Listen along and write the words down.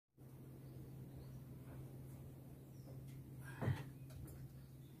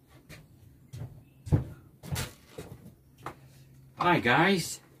Hi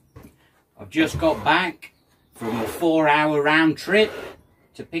guys, I've just got back from a 4-hour round trip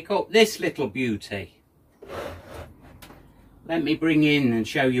to pick up this little beauty. Let me bring in and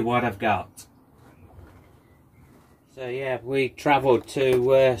show you what I've got. So yeah, we travelled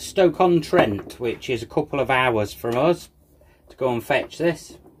to Stoke-on-Trent, which is a couple of hours from us, to go and fetch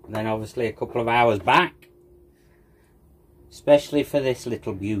this, and then obviously a couple of hours back, especially for this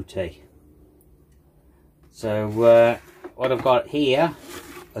little beauty. So what I've got here,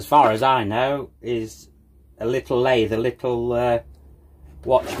 as far as I know, is a little lathe, a little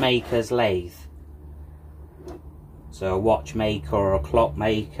watchmaker's lathe. So a watchmaker or a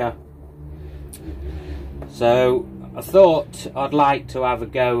clockmaker. So I thought I'd like to have a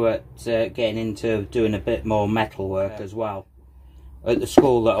go at getting into doing a bit more metalwork as well. At the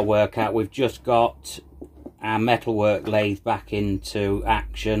school that I work at, we've just got our metalwork lathe back into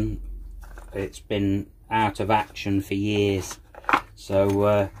action. It's been out of action for years, so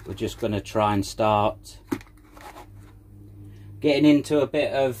we're just going to try and start getting into a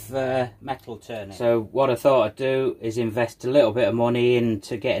bit of metal turning. So what I thought I'd do is invest a little bit of money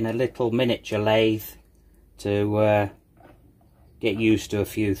into getting a little miniature lathe to get used to a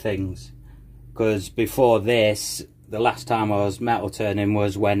few things, because before this, the last time I was metal turning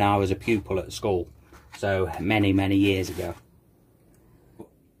was when I was a pupil at school, so many years ago.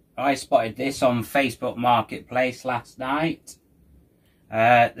 I spotted this on Facebook Marketplace last night.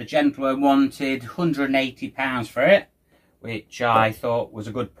 The gentleman wanted £180 for it, which I thought was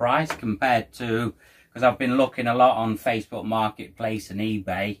a good price compared to, because I've been looking a lot on Facebook Marketplace and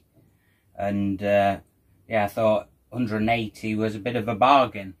eBay, and yeah, I thought 180 was a bit of a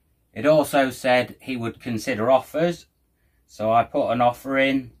bargain. It also said he would consider offers, so I put an offer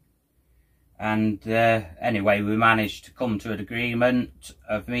in. And anyway, we managed to come to an agreement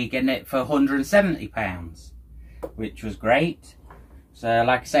of me getting it for £170, which was great. So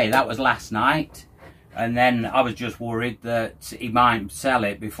like I say, that was last night. And then I was just worried that he might sell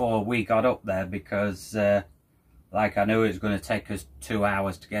it before we got up there, because like I knew it was going to take us 2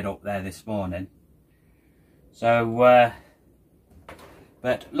 hours to get up there this morning. So,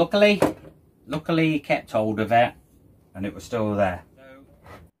 but luckily he kept hold of it and it was still there.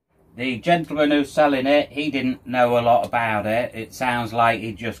 The gentleman who's selling it, he didn't know a lot about it. It sounds like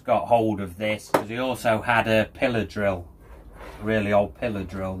he just got hold of this, because he also had a pillar drill, a really old pillar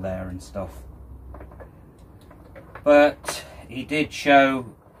drill there and stuff. But he did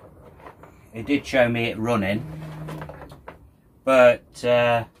show me it running. But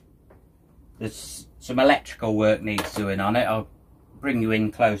there's some electrical work needs doing on it. I'll bring you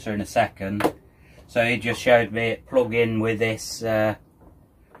in closer in a second. So he just showed me it plug in with this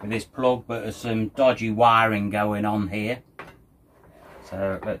plug, but there's some dodgy wiring going on here,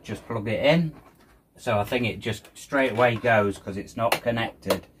 so let's just plug it in. So I think it just straight away goes because it's not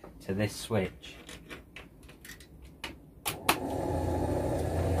connected to this switch.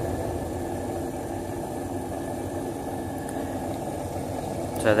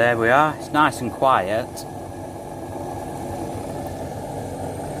 So there we are, it's nice and quiet,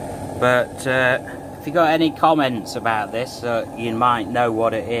 but if you got any comments about this, you might know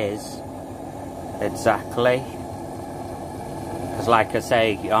what it is exactly, because like I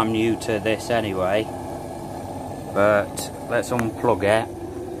say, I'm new to this anyway. But let's unplug it.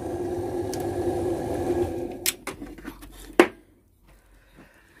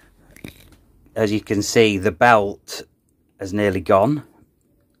 As you can see, the belt has nearly gone.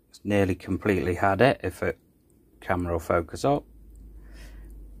 It's nearly completely had it, if the camera will focus up.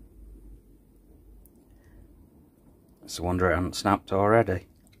 It's a wonder it hasn't snapped already.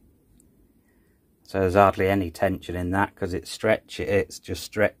 So there's hardly any tension in that, because it's just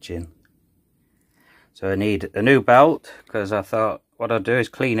stretching. So I need a new belt, because I thought what I'll do is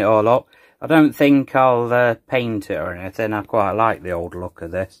clean it all up. I don't think I'll paint it or anything. I quite like the old look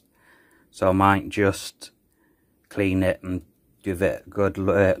of this, so I might just clean it and give it a good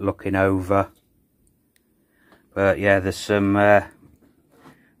looking over. But yeah, there's some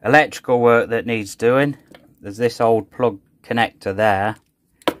electrical work that needs doing. There's this old plug connector there,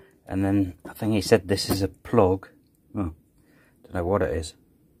 and then I think he said this is a plug. Oh, don't know what it is.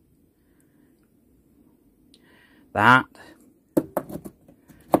 That.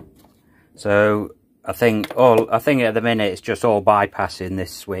 So I think at the minute it's just all bypassing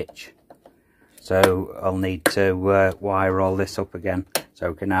this switch. So I'll need to wire all this up again so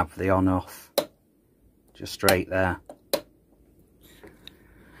we can have the on-off just straight there.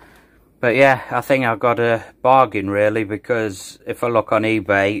 But yeah, I think I've got a bargain really, because if I look on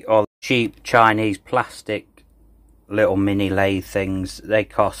eBay, all cheap Chinese plastic little mini lathe things, they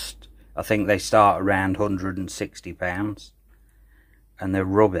cost, I think they start around £160. and they're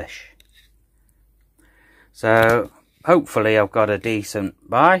rubbish. So hopefully I've got a decent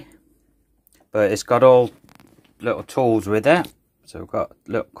buy, but it's got all little tools with it. So we've got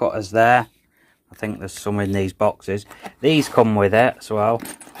little cutters there. I think there's some in these boxes. These come with it as well.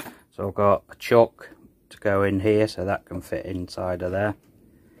 So I've got a chuck to go in here, so that can fit inside of there.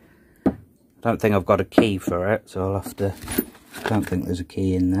 I don't think I've got a key for it, so I'll have to... I don't think there's a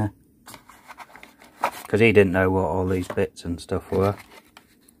key in there, because he didn't know what all these bits and stuff were.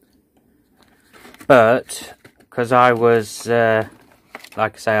 But because I was, like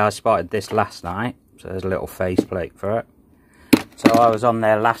I say, I spotted this last night, so there's a little faceplate for it. So I was on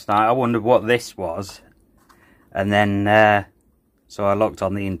there last night, I wondered what this was, and then so I looked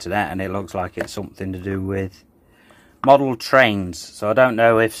on the internet and it looks like it's something to do with model trains. So I don't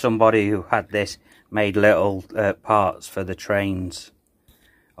know if somebody who had this made little parts for the trains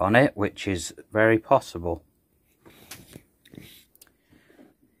on it, which is very possible.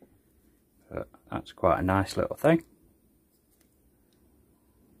 But that's quite a nice little thing.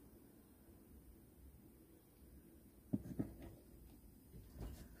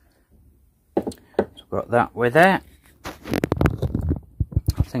 So got that with it.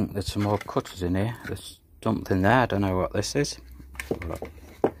 I think there's some more cutters in here. There's something there, I don't know what this is.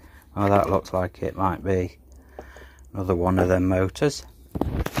 Oh, that looks like it might be another one of them motors.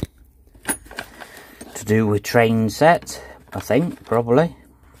 To do with train set, I think, probably.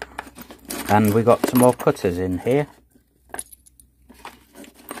 And we got some more cutters in here.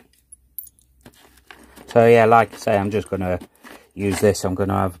 So yeah, like I say, I'm just going to use this. I'm going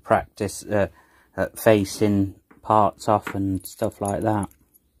to have a practice at facing parts off and stuff like that.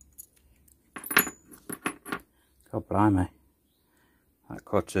 God blimey. That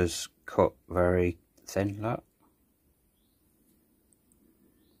cutter's cut very thin, look.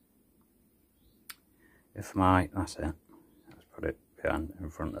 That's it. Let's put it behind in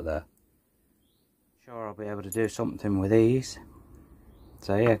front of there. Sure, I'll be able to do something with these.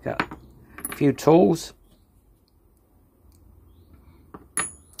 So yeah, got a few tools.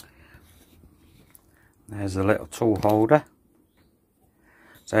 There's a little tool holder.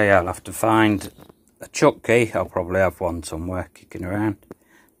 So yeah, I'll have to find a chuck key. I'll probably have one somewhere kicking around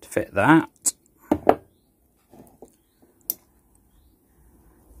to fit that.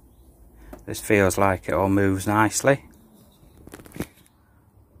 This feels like it all moves nicely.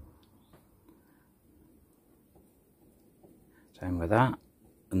 Same with that.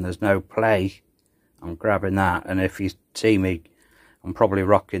 And there's no play. I'm grabbing that, and if you see me, I'm probably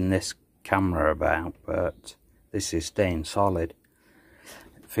rocking this camera about, but this is staying solid.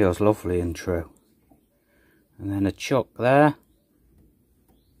 It feels lovely and true. And then a chuck there.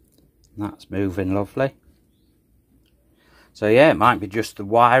 And that's moving lovely. So yeah, it might be just the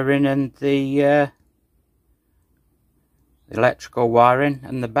wiring and the electrical wiring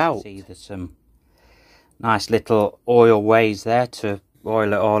and the belt. See, there's some nice little oil ways there to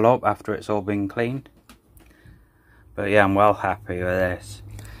oil it all up after it's all been cleaned. But yeah, I'm well happy with this.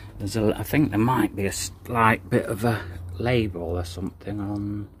 I think there might be a slight bit of a label or something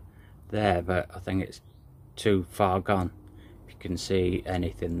on there, but I think it's too far gone. If you can see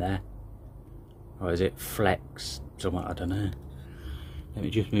anything there. Or is it flex? Something, I don't know. Let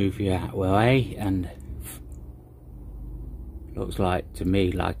me just move you out way, and looks like to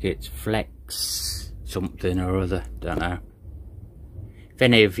me like it's flex something or other. Don't know. If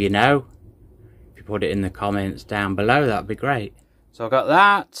any of you know, if you put it in the comments down below, that'd be great. So I got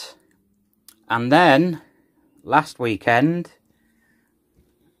that, and then last weekend,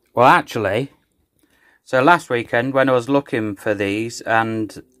 well actually, so last weekend when I was looking for these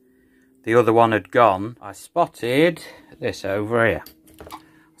and the other one had gone, I spotted this over here.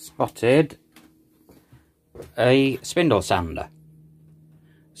 Spotted a spindle sander.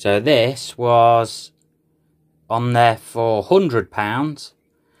 So this was on there for £100,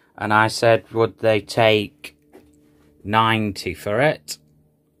 and I said would they take 90 for it,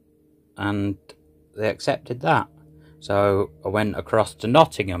 and they accepted that. So I went across to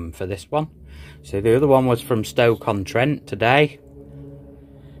Nottingham for this one. So the other one was from Stoke-on-Trent today,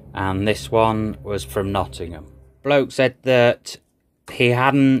 and this one was from Nottingham. Bloke said that he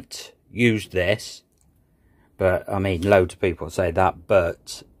hadn't used this, but I mean loads of people say that,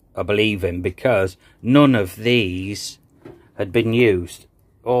 but I believe him because none of these had been used.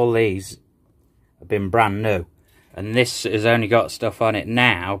 All these have been brand new, and this has only got stuff on it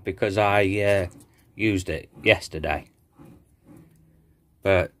now because I used it yesterday.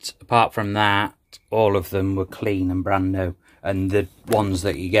 But apart from that, all of them were clean and brand new. And the ones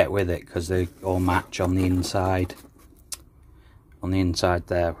that you get with it, because they all match on the inside. On the inside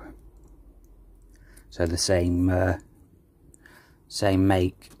there. So the same same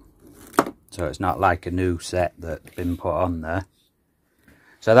make, so it's not like a new set that's been put on there.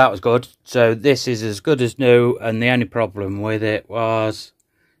 So that was good. So this is as good as new, and the only problem with it was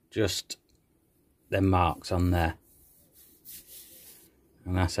just them marks on there,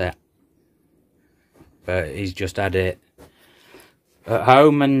 and that's it. But he's just had it at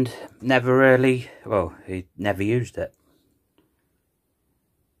home and never really, well, he never used it.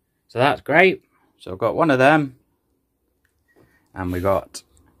 So that's great. So I've got one of them, and we got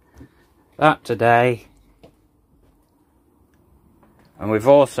that today. And we've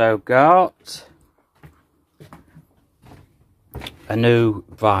also got a new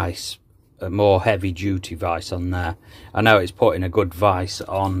vise, a more heavy duty vise on there. I know it's putting a good vise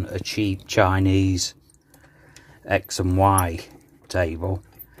on a cheap Chinese X and Y table,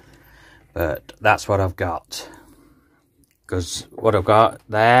 but that's what I've got. Because what I've got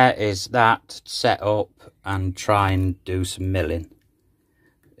there is that set up and try and do some milling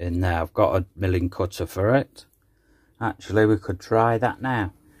in there. I've got a milling cutter for it. Actually, we could try that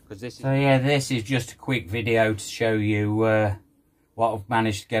now. So yeah, this is just a quick video to show you what I've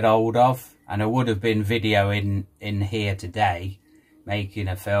managed to get hold of. And I would have been videoing in here today, making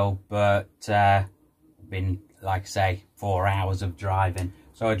a film, but been, like I say, 4 hours of driving.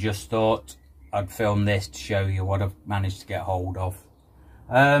 So I just thought I'd film this to show you what I've managed to get hold of.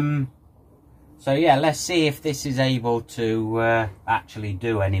 So yeah, let's see if this is able to actually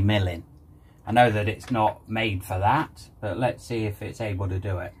do any milling. I know that it's not made for that, but let's see if it's able to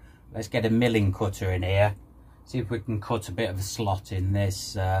do it. Let's get a milling cutter in here, see if we can cut a bit of a slot in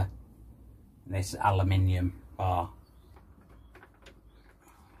this this aluminium bar.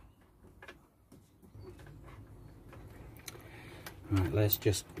 Right, let's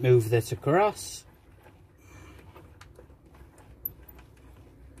just move this across.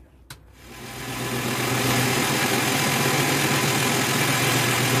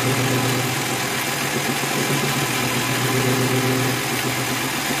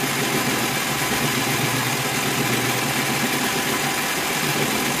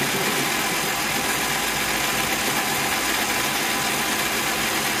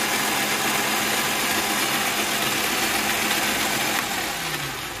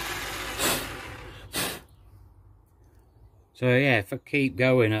 So yeah, if I keep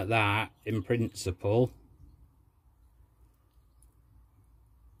going at that, in principle,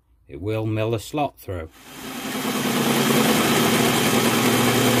 it will mill a slot through.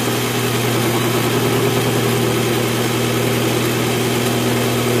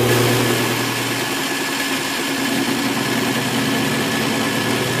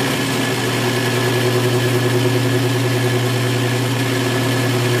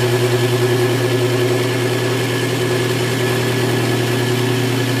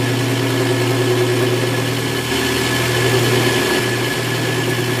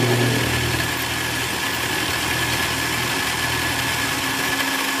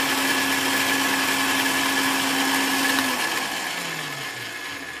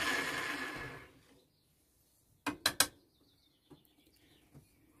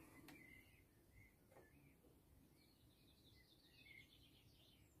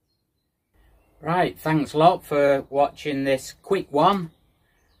 Right, thanks a lot for watching this quick one.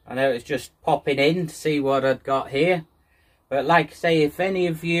 I know it's just popping in to see what I'd got here. But like I say, if any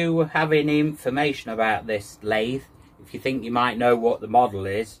of you have any information about this lathe, if you think you might know what the model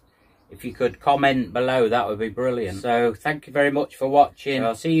is, if you could comment below, that would be brilliant. So thank you very much for watching.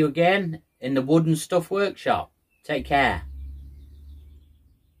 I'll see you again in the Wood and Stuff workshop. Take care.